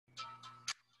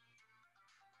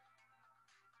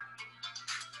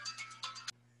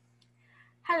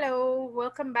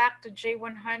welcome back to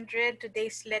J100.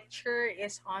 Today's lecture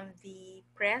is on the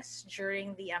press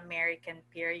during the American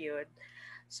period.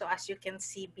 So as you can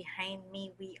see behind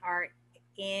me, we are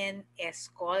in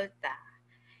Escolta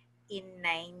in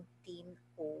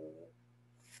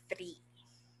 1903.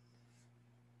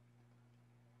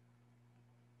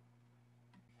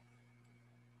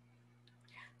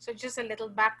 So just a little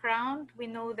background. We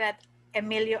know that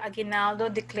Emilio Aguinaldo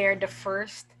declared the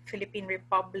first Philippine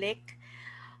Republic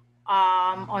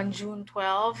on June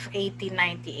 12,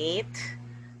 1898.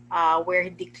 Where he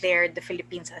declared the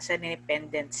Philippines as an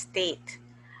independent state.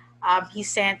 He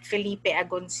sent Felipe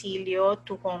Agoncillo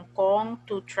to Hong Kong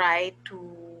to try to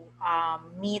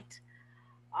meet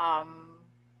um,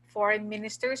 foreign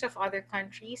ministers of other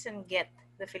countries and get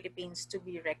the Philippines to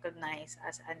be recognized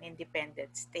as an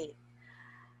independent state.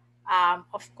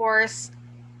 Of course,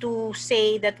 to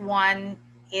say that one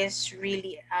is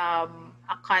really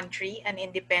a country, an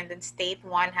independent state,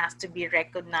 one has to be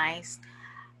recognized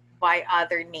by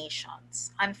other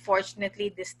nations.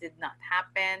 Unfortunately, this did not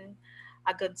happen.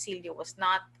 Agoncillo was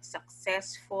not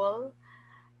successful.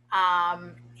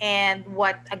 And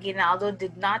what Aguinaldo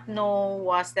did not know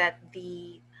was that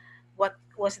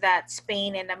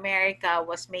Spain and America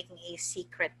was making a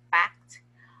secret pact,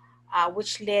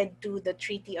 which led to the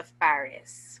Treaty of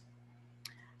Paris.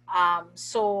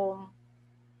 So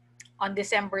on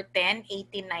December 10,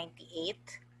 1898,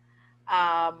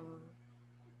 um,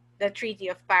 the Treaty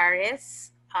of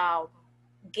Paris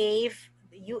gave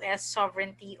the U.S.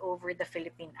 sovereignty over the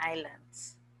Philippine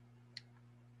Islands.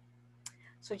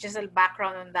 So just a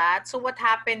background on that. So what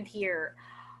happened here?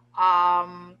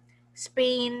 Um,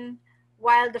 Spain,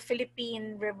 while the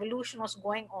Philippine Revolution was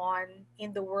going on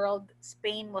in the world,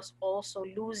 Spain was also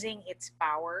losing its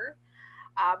power,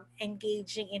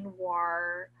 engaging in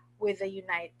war with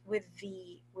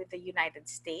the United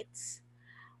States,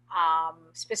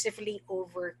 specifically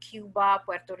over Cuba,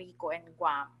 Puerto Rico, and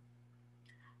Guam.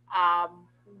 Um,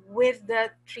 with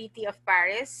the Treaty of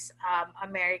Paris,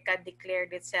 America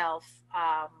declared itself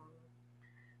uh,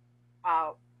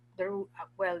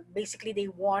 basically they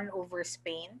won over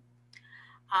Spain.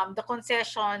 The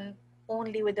concession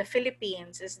only with the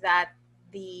Philippines is that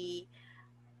the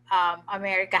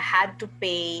America had to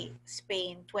pay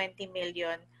Spain 20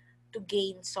 million to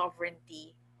gain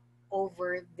sovereignty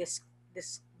over this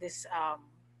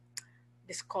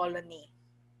colony,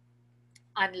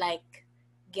 unlike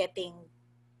getting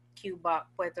Cuba,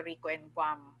 Puerto Rico, and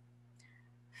Guam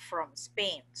from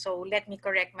Spain. So let me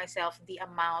correct myself. The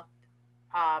amount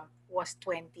was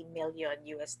 20 million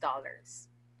US dollars.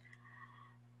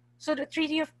 So the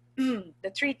Treaty of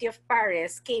the Treaty of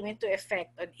Paris came into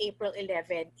effect on April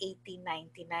 11,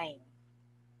 1899,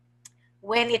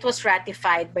 when it was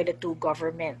ratified by the two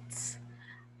governments.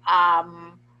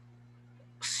 Um,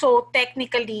 so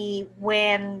technically,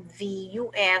 when the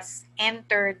U.S.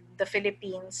 entered the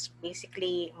Philippines,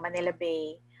 basically Manila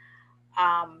Bay,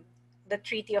 um, the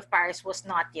Treaty of Paris was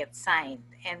not yet signed.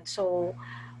 And so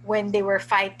when they were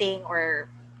fighting the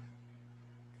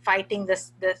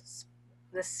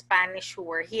Spanish who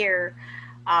were here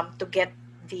to get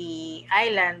the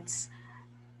islands,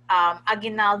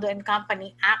 Aguinaldo and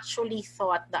company actually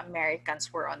thought the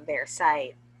Americans were on their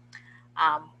side,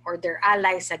 or their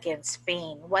allies against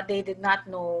Spain. What they did not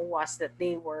know was that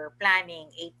they were planning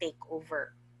a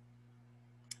takeover.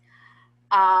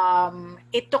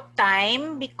 It took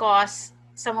time because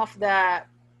some of the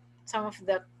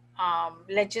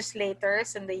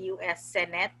legislators in the U.S.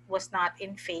 Senate was not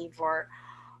in favor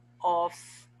of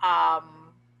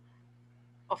um,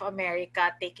 of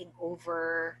America taking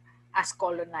over as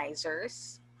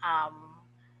colonizers.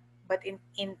 But in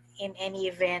any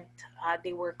event,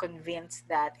 they were convinced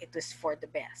that it was for the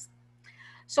best.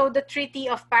 So the Treaty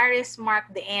of Paris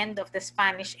marked the end of the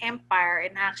Spanish Empire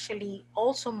and actually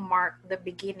also marked the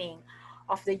beginning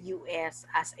of the U.S.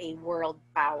 as a world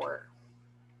power.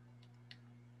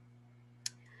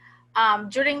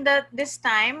 During this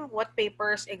time, what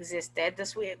papers existed?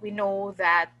 We know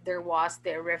that there was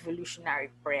the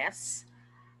Revolutionary Press,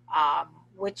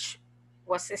 which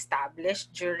was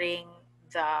established during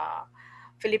the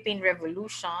Philippine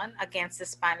Revolution against the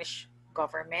Spanish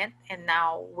government, and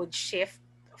now would shift,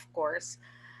 of course,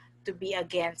 to be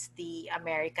against the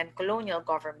American colonial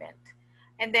government.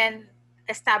 And then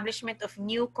establishment of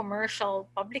new commercial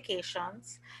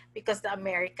publications, because the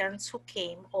Americans who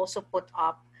came also put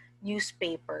up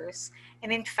newspapers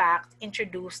and in fact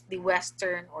introduced the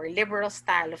Western or liberal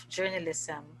style of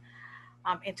journalism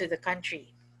into the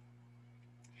country.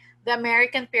 The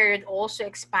American period also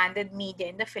expanded media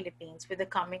in the Philippines with the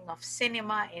coming of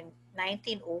cinema in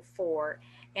 1904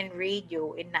 and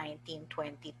radio in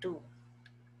 1922.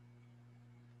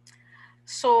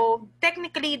 So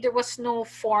technically, there was no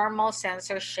formal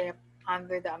censorship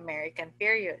under the American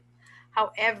period.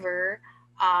 However,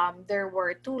 there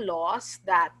were two laws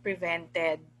that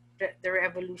prevented the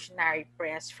revolutionary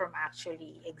press from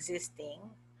actually existing,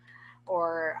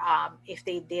 or if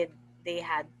they did, they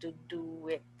had to do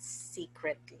it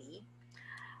secretly.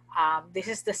 This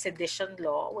is the Sedition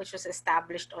Law, which was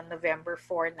established on November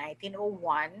 4,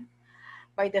 1901,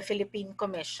 by the Philippine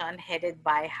Commission headed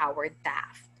by Howard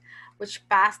Taft, which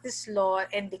passed this law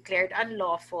and declared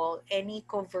unlawful any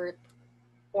covert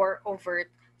or overt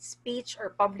speech or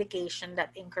publication that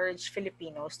encouraged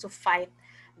Filipinos to fight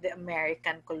the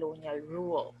American colonial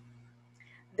rule.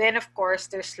 Then, of course,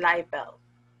 there's libel.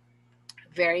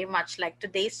 Very much like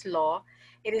today's law,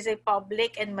 it is a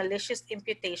public and malicious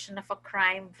imputation of a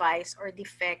crime, vice, or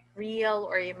defect, real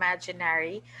or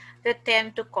imaginary, that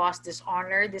tend to cause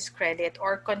dishonor, discredit,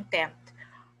 or contempt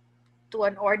to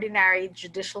an ordinary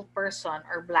judicial person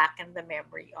or blacken the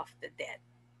memory of the dead.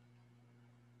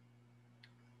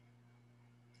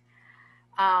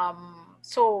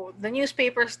 So the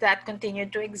newspapers that continue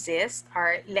to exist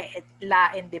are La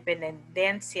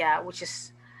Independencia, which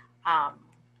is, um,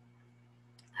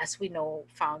 as we know,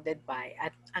 founded by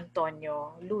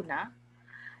Antonio Luna,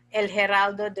 El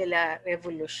Heraldo de la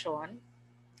Revolucion,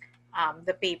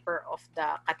 the paper of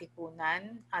the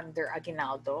Katipunan under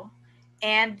Aguinaldo,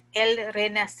 and El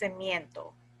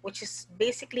Renacimiento, which is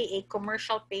basically a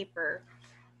commercial paper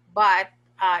but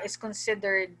is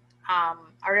considered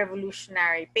a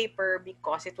revolutionary paper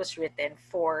because it was written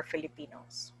for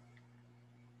Filipinos.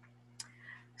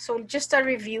 So just a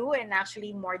review and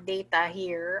actually more data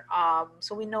here.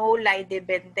 So we know La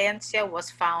Independencia was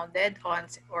founded on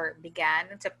or began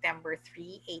on September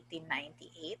 3,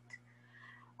 1898.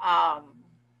 Um,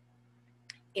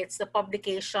 it's the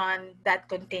publication that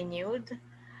continued.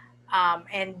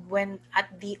 And when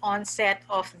at the onset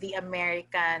of the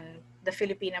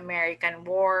Philippine-American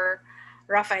War,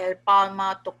 Rafael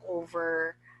Palma took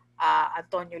over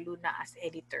Antonio Luna as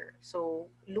editor. So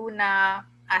Luna,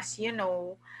 as you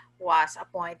know, was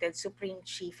appointed Supreme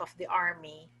Chief of the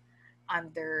Army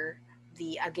under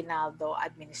the Aguinaldo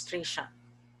administration.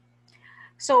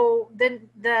 So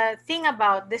the thing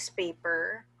about this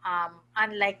paper,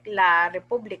 unlike La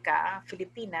República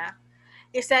Filipina,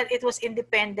 is that it was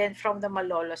independent from the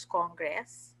Malolos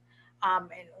Congress. And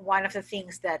one of the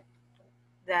things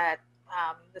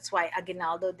that's why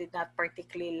Aguinaldo did not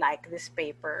particularly like this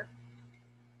paper,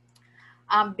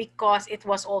 because it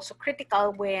was also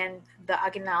critical when the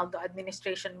Aguinaldo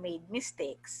administration made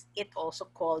mistakes. It also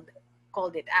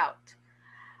called it out.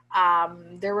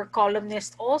 There were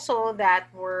columnists also that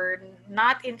were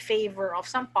not in favor of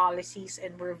some policies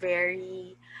and were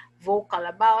very vocal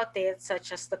about it,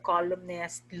 such as the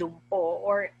columnist Lumpo,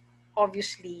 or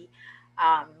obviously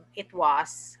it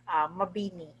was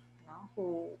Mabini,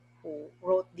 who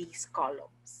wrote these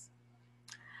columns.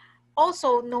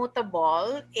 Also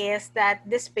notable is that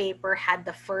this paper had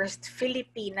the first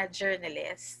Filipina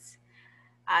journalists,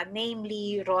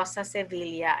 namely Rosa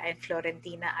Sevilla and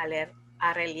Florentina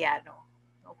Arellano,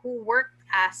 who worked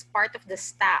as part of the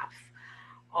staff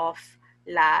of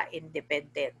La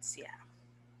Independencia.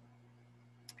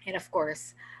 And of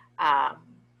course,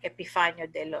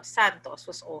 Epifanio de los Santos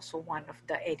was also one of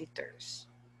the editors.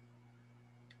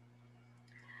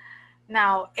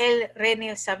 Now, El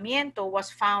Renacimiento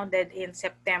was founded in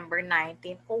September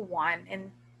 1901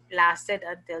 and lasted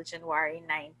until January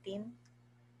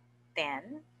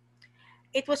 1910.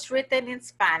 It was written in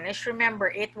Spanish. Remember,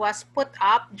 it was put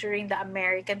up during the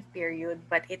American period,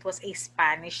 but it was a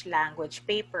Spanish language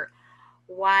paper.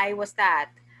 Why was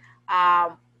that?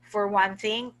 For one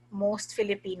thing, most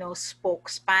Filipinos spoke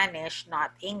Spanish,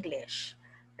 not English,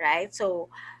 right? So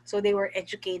they were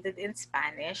educated in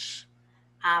Spanish,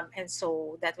 and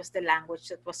so that was the language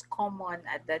that was common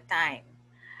at the time.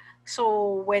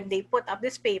 So when they put up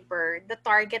this paper, the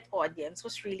target audience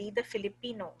was really the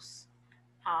Filipinos,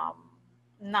 um,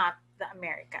 not the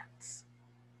Americans.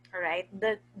 All right.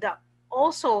 The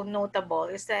also notable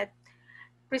is that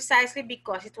precisely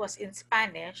because it was in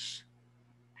Spanish,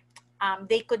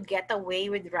 they could get away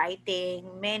with writing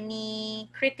many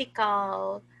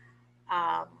critical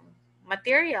um,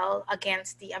 material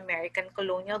against the American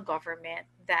colonial government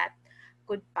that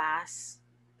could pass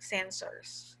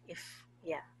censors. If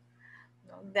yeah,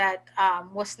 that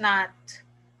was not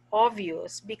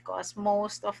obvious because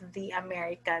most of the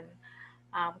American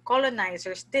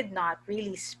colonizers did not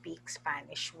really speak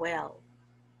Spanish well.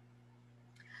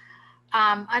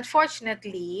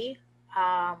 Unfortunately,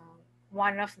 um,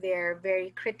 one of their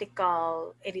very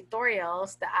critical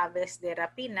editorials, the Aves de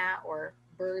Rapina, or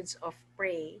Birds of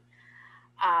Prey,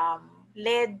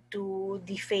 led to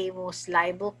the famous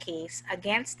libel case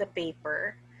against the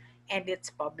paper and its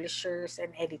publishers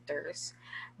and editors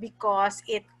because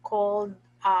it called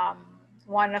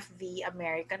one of the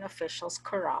American officials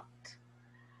corrupt.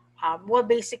 Well,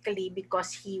 basically,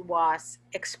 because he was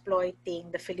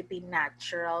exploiting the Philippine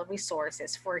natural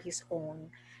resources for his own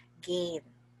gain.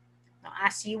 Now,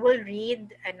 as you will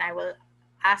read, and I will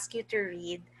ask you to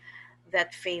read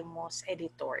that famous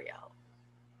editorial.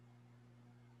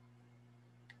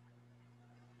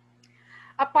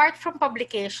 Apart from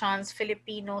publications,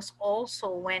 Filipinos also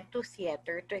went to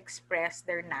theater to express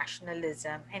their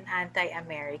nationalism and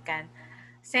anti-American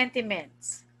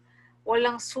sentiments.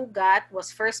 Walang Sugat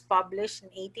was first published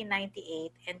in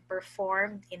 1898 and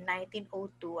performed in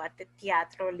 1902 at the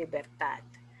Teatro Libertad.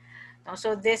 Now,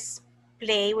 so this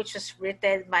play, which was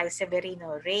written by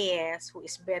Severino Reyes, who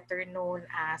is better known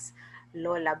as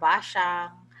Lola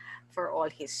Bashang for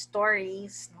all his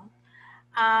stories, no?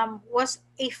 Was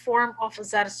a form of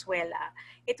zarzuela.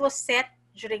 It was set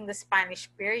during the Spanish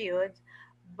period,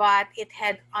 but it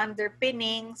had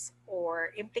underpinnings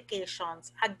or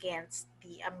implications against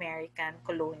the American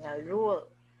colonial rule.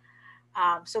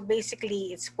 So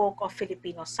basically, it spoke of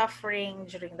Filipino suffering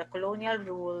during the colonial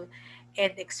rule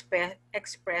and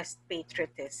expressed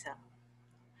patriotism.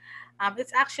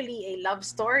 It's actually a love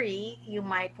story. You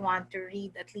might want to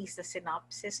read at least the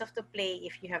synopsis of the play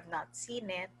if you have not seen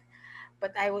it.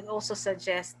 But I would also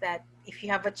suggest that if you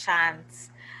have a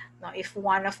chance, no, if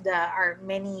one of the our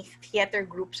many theater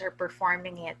groups are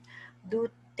performing it, do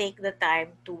take the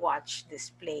time to watch this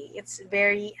play. It's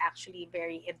actually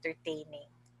very entertaining.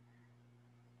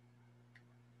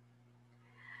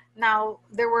 Now,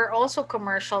 there were also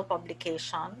commercial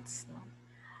publications, no?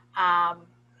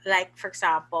 Like, for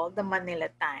example, the Manila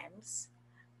Times,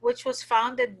 which was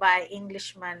founded by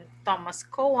Englishman Thomas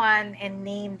Cowan and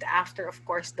named after, of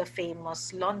course, the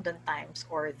famous London Times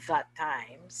or The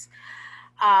Times.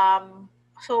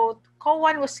 So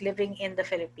Cowan was living in the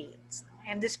Philippines,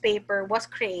 and this paper was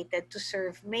created to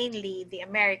serve mainly the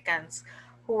Americans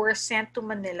who were sent to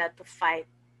Manila to fight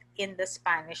in the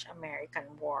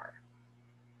Spanish-American War.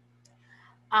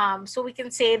 So we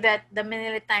can say that the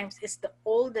Manila Times is the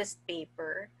oldest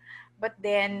paper, but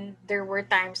then there were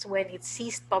times when it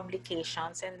ceased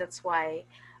publications, and that's why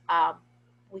um,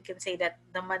 we can say that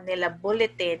the Manila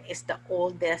Bulletin is the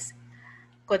oldest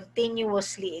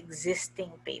continuously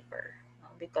existing paper.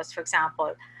 Because, for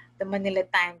example, the Manila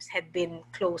Times had been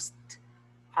closed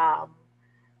um,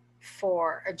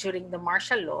 for during the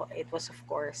martial law. It was, of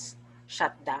course,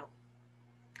 shut down.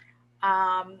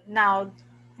 Now,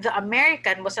 The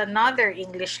American was another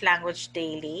English language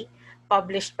daily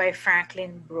published by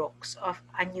Franklin Brooks, of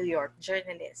a New York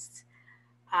journalist.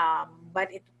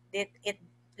 But it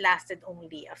lasted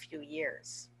only a few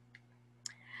years.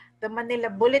 The Manila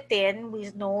Bulletin,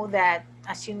 we know that,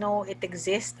 as you know, it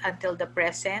exists until the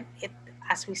present.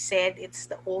 As we said, it's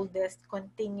the oldest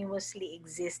continuously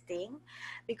existing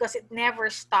because it never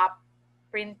stopped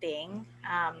printing,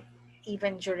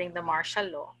 even during the martial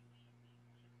law.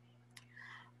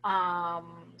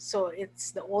 So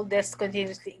it's the oldest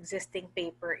continuously existing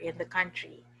paper in the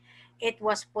country. It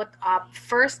was put up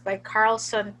first by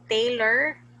Carlson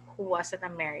Taylor, who was an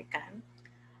American,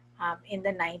 in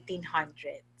the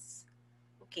 1900s.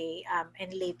 Okay,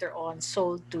 and later on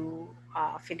sold to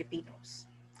Filipinos.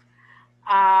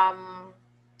 Um,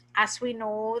 as we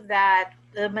know that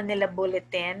the Manila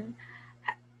Bulletin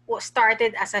was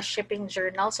started as a shipping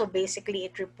journal, so basically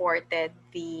it reported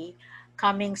the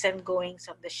comings and goings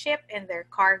of the ship and their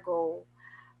cargo,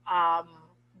 um,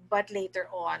 but later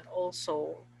on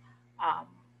also um,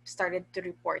 started to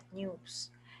report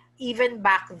news. Even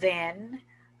back then,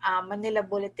 Manila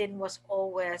Bulletin was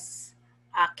always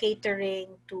catering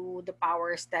to the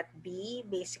powers that be.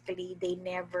 Basically, they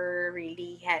never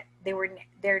really had.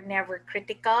 They're never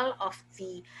critical of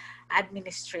the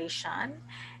administration,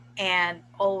 and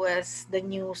always the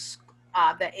news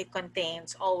that it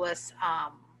contains always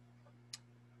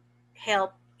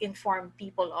help inform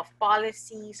people of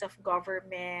policies of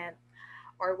government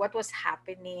or what was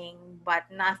happening, but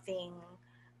nothing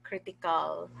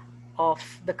critical of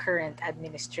the current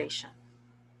administration.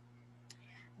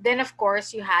 Then, of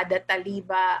course, you had the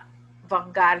Taliba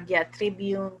Vanguardia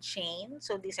Tribune chain.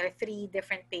 So these are three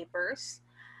different papers.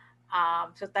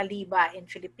 So Taliba in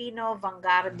Filipino,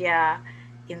 Vanguardia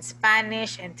in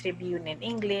Spanish, and Tribune in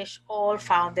English, all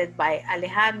founded by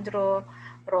Alejandro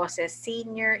Roses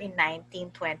Sr. in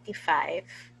 1925,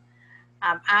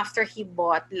 after he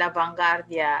bought La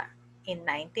Vanguardia in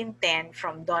 1910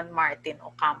 from Don Martin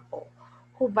Ocampo,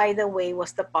 who, by the way,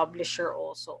 was the publisher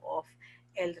also of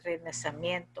El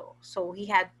Renacimiento. So he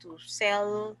had to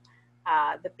sell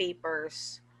the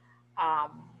papers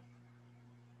um,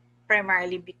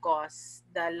 primarily because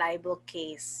the libel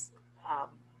case um,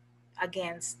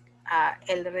 against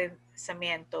El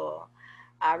Renacimiento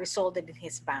resulted in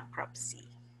his bankruptcy.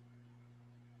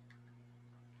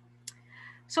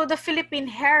 So the Philippine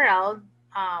Herald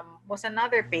was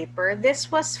another paper.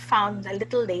 This was found a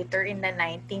little later in the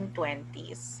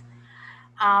 1920s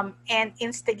and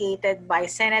instigated by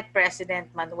Senate President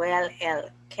Manuel L.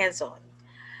 Quezon.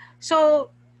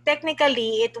 So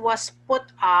technically, it was put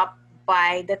up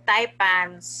by the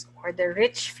Taipans or the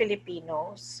rich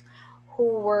Filipinos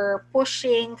who were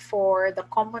pushing for the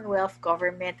Commonwealth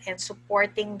government and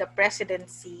supporting the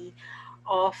presidency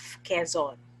of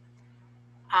Quezon.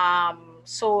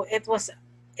 So it was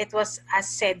as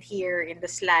said here in the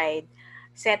slide,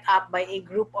 set up by a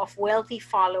group of wealthy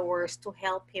followers to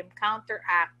help him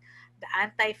counteract the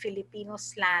anti-Filipino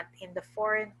slant in the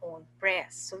foreign-owned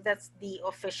press. So that's the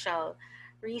official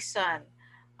reason.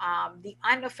 The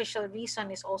unofficial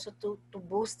reason is also to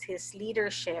boost his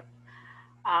leadership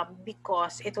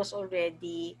because it was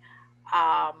already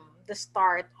the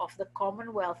start of the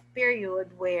Commonwealth period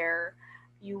where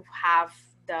you have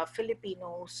the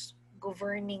Filipinos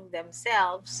governing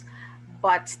themselves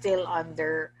but still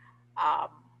under um,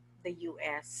 the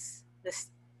US,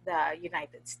 the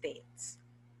United States.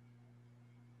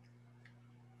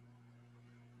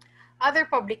 Other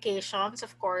publications,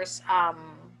 of course,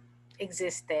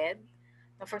 existed.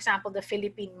 For example, the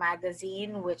Philippine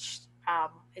Magazine, which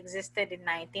existed in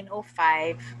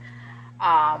 1905,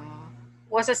 um,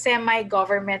 was a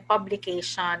semi-government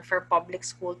publication for public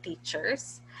school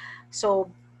teachers.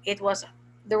 So it was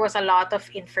there was a lot of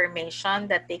information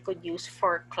that they could use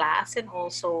for class and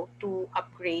also to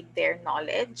upgrade their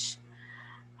knowledge.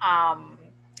 Um,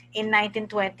 in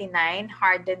 1929,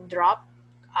 Harden Drop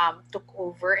took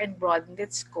over and broadened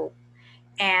its scope,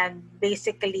 and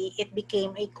basically it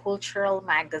became a cultural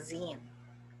magazine.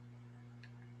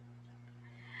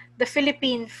 The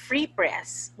Philippine Free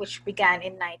Press, which began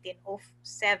in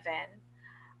 1907,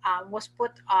 was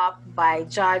put up by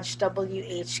Judge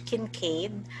W.H.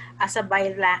 Kincaid as a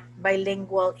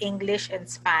bilingual English and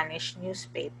Spanish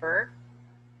newspaper.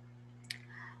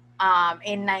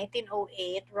 In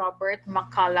 1908, Robert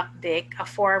McCulloch Dick, a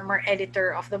former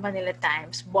editor of the Manila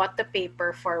Times, bought the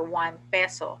paper for 1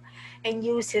 peso and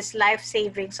used his life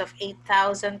savings of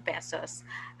 8,000 pesos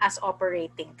as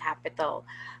operating capital.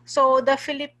 So the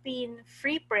Philippine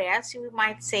Free Press, you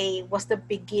might say, was the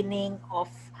beginning of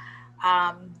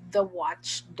the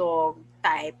watchdog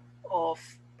type of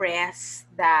press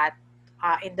that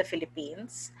in the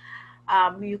Philippines.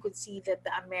 You could see that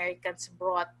the Americans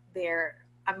brought their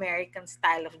American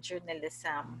style of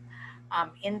journalism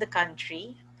in the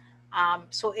country.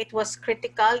 So it was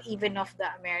critical even of the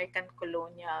American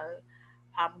colonial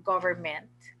government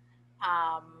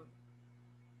um,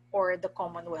 or the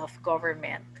Commonwealth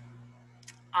government,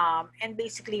 and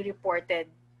basically reported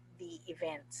the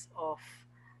events of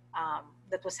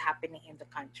that was happening in the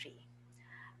country.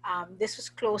 This was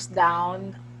closed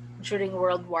down during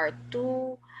World War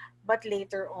II, but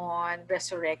later on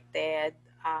resurrected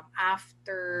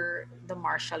after the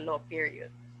martial law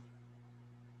period.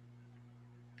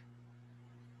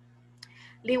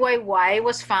 Liwayway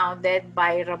was founded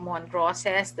by Ramon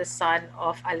Roses, the son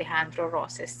of Alejandro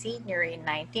Roses Sr. in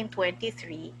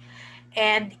 1923,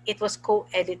 and it was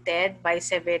co-edited by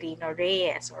Severino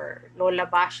Reyes or Lola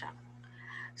Basha.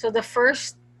 So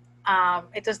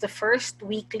it was the first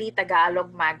weekly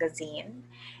Tagalog magazine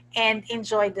and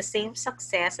enjoyed the same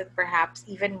success and perhaps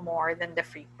even more than the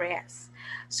Free Press.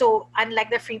 So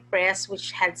unlike the Free Press,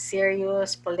 which had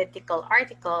serious political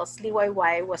articles,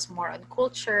 Liwayway was more on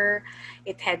culture.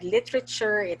 It had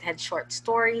literature, it had short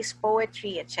stories,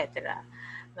 poetry, etc.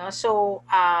 No, so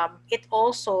it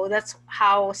also that's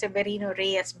how Severino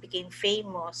Reyes became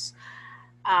famous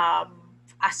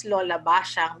as Lola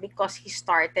Bashang because he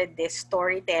started this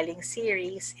storytelling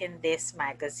series in this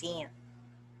magazine.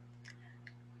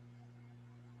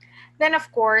 Then,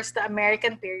 of course, the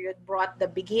American period brought the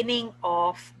beginning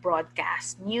of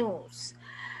broadcast news.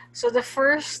 So the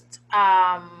first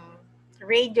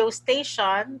radio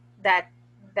station that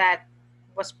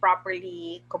was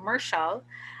properly commercial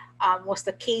was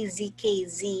the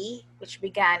KZKZ, which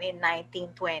began in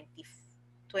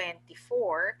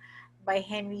 1924 by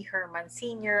Henry Herman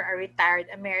Sr., a retired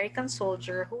American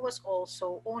soldier who was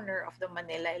also owner of the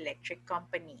Manila Electric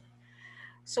Company.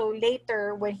 So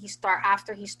later,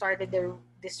 after he started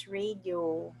this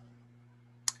radio,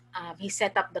 he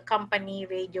set up the company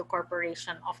Radio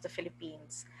Corporation of the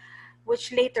Philippines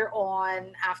which later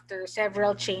on, after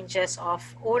several changes of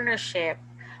ownership,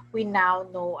 we now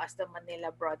know as the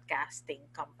Manila Broadcasting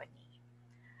Company.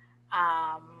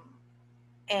 Um,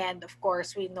 and of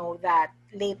course, we know that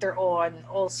later on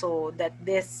also that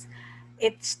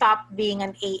it stopped being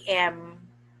an AM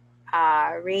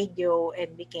radio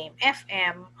and became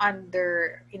FM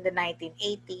in the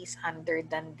 1980s under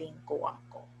Danding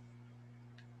Kuwangko.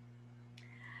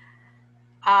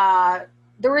 Uh,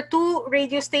 there were two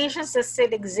radio stations that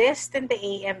still exist in the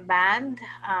AM band.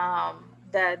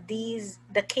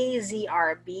 The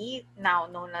KZRB, now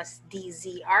known as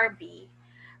DZRB,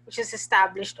 which was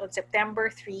established on September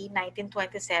 3,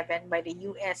 1927 by the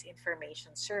U.S.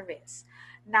 Information Service.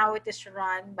 Now it is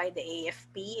run by the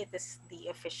AFP. It is the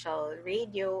official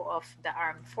radio of the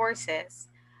armed forces.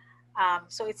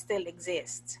 So it still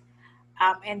exists.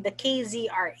 And the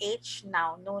KZRH,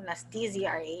 now known as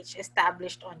DZRH,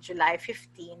 established on July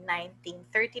 15,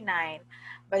 1939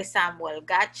 by Samuel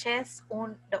Gatches,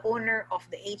 the owner of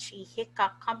the H.E.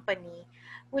 Hickok Company,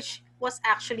 which was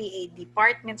actually a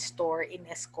department store in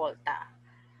Escolta.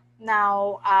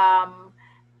 Now,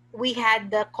 we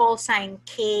had the call sign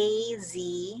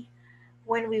KZ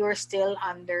when we were still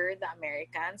under the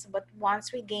Americans, but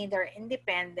once we gained our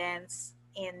independence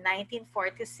in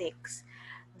 1946,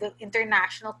 the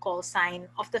international call sign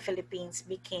of the Philippines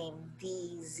became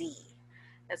DZ.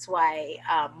 That's why,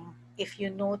 if you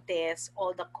notice,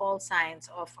 all the call signs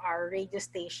of our radio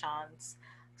stations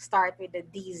start with the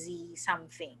DZ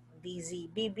something,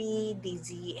 DZBB,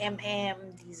 DZMM,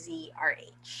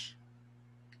 DZRH.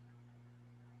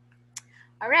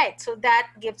 All right, so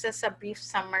that gives us a brief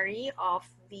summary of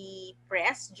the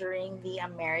press during the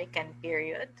American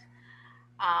period.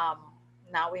 Um,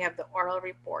 Now we have the oral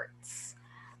reports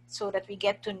so that we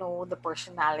get to know the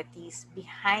personalities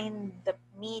behind the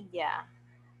media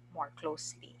more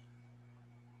closely.